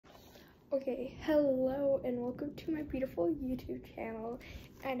Okay, hello and welcome to my beautiful YouTube channel.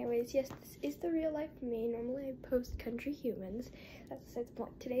 Anyways, yes, this is the real life me. Normally I post country humans. That's besides the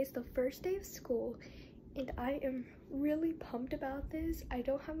point. Today is the first day of school and I am really pumped about this. I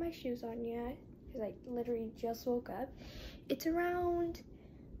don't have my shoes on yet because I literally just woke up. It's around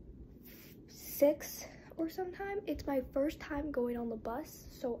 6 or sometime. It's my first time going on the bus,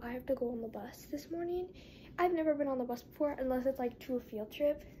 so I have to go on the bus this morning. I've never been on the bus before unless it's like to a field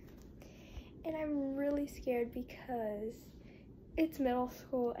trip. And I'm really scared because it's middle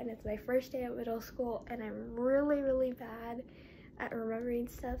school and it's my first day at middle school and I'm really bad at remembering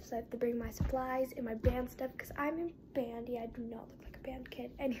stuff, so I have to bring my supplies and my band stuff because I'm in band. Yeah, I do not look like a band kid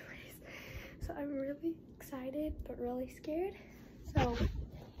anyways. So I'm really excited but really scared. So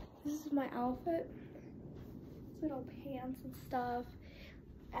this is my outfit. Little pants and stuff.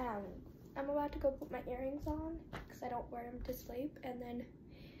 I'm about to go put my earrings on because I don't wear them to sleep, and then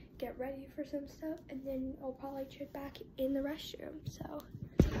get ready for some stuff, and then I'll probably check back in the restroom. So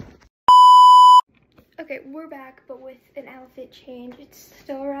okay, we're back but with an outfit change. It's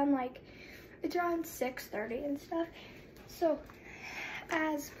still around it's around 6:30 and stuff. So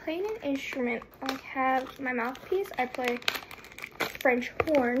as playing an instrument, I have my mouthpiece. I play French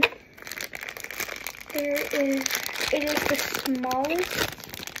horn. It is the smallest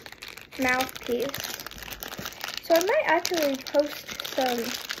mouthpiece, so I might actually post some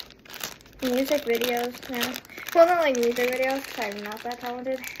music videos now. Well, not like music videos because I'm not that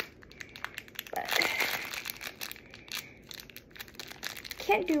talented, but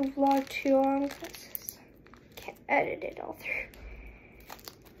can't do vlog too long because can't edit it all through.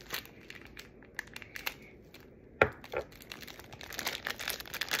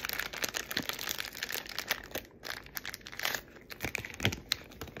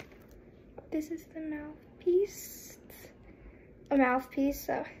 This is the mouthpiece. A mouthpiece,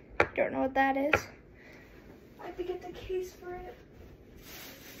 so I don't know what that is. I have to get the case for it.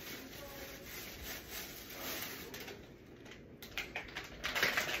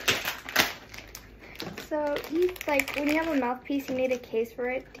 So when you have a mouthpiece, you need a case for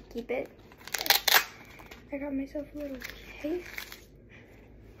it to keep it. I got myself a little case.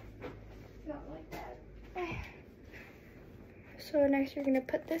 Not like that. So next we're gonna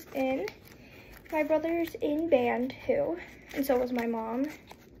put this in. My brother's in band too, and so was my mom,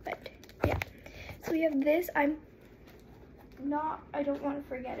 but yeah. So we have this. I don't want to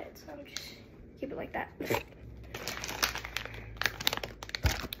forget it, so I'm just keep it like that.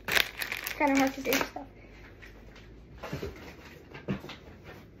 Kind of hard to do stuff.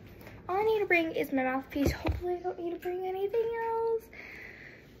 All I need to bring is my mouthpiece. Hopefully I don't need to bring anything else.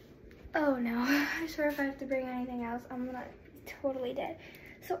 Oh no, I swear if I have to bring anything else, I'm gonna be totally dead.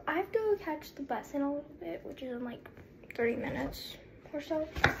 So I have to go catch the bus in a little bit, which is in like 30 minutes or so.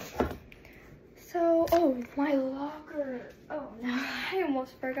 So, oh, my locker. Oh no, I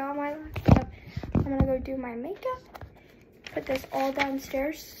almost forgot my laptop. I'm gonna go do my makeup, put this all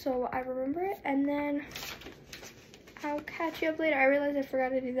downstairs so I remember it, and then I'll catch you up later. I realized I forgot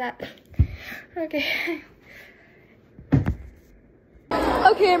to do that. Okay.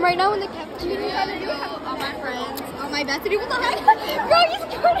 Okay, I'm right now in the cafeteria. All my friends, all my besties. What the heck? Bro, you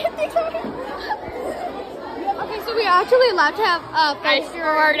started things on me. Okay, so we're actually allowed to have phones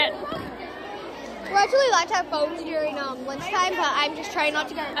during. We're actually allowed to have phones during lunchtime, but I'm just trying not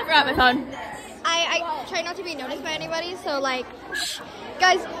to get. I forgot my phone. I try not to be noticed by anybody, so like, shh,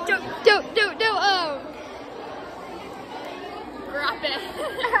 guys, don't. Drop it.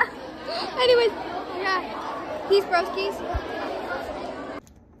 Anyways, yeah, peace, broskies.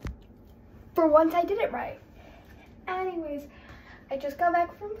 For once, I did it right. Anyways, I just got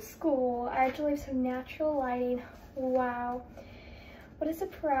back from school. I actually have some natural lighting. Wow, what a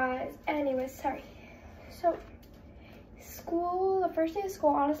surprise. Anyways, sorry. So, school, the first day of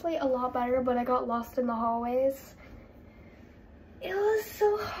school, honestly, a lot better, but I got lost in the hallways. It was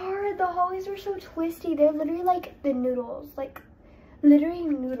so hard. The hallways were so twisty. They're literally like the noodles, like literally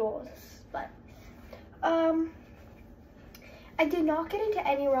noodles. But, I did not get into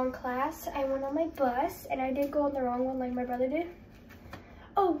any wrong class. I went on my bus, and I did go on the wrong one like my brother did.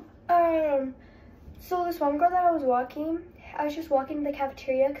 Oh, so this one girl that I was just walking to the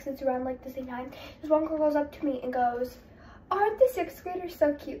cafeteria because it's around like the same time. This one girl goes up to me and goes, "Aren't the 6th graders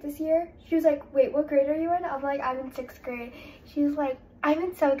so cute this year?" She was like, "Wait, what grade are you in?" I'm like, "I'm in 6th grade." She was like, "I'm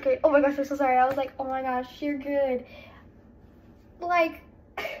in 7th grade." Oh my gosh, I'm so sorry. I was like, "Oh my gosh, you're good." Like,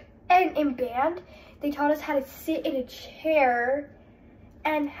 and in band, they taught us how to sit in a chair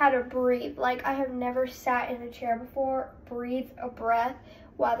and how to breathe. Like, I have never sat in a chair before. Breathe a breath.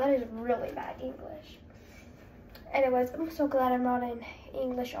 Wow, that is really bad English. Anyways, I'm so glad I'm not in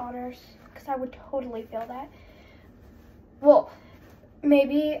English honors because I would totally fail that. Well,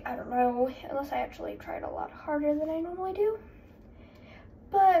 maybe, I don't know, unless I actually tried a lot harder than I normally do.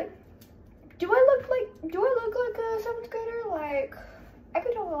 But do I look like a 7th grader? Like, I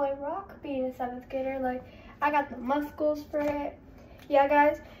could totally rock being a 7th grader. Like, I got the muscles for it. Yeah,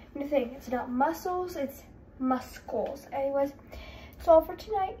 guys, new thing, it's not muscles, it's muscles. Anyways, that's all for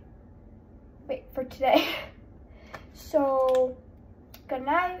tonight. Wait, for today. So, good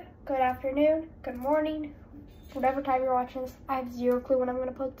night, good afternoon, good morning, whatever time you're watching this. I have zero clue when I'm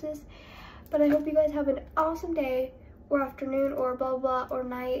gonna post this. But I hope you guys have an awesome day, or afternoon, or blah blah, or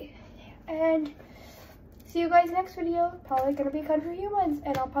night. And see you guys next video. Probably gonna be Country Humans,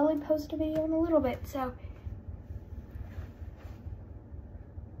 and I'll probably post a video in a little bit. So,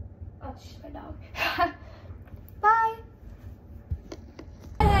 oh, she's my dog.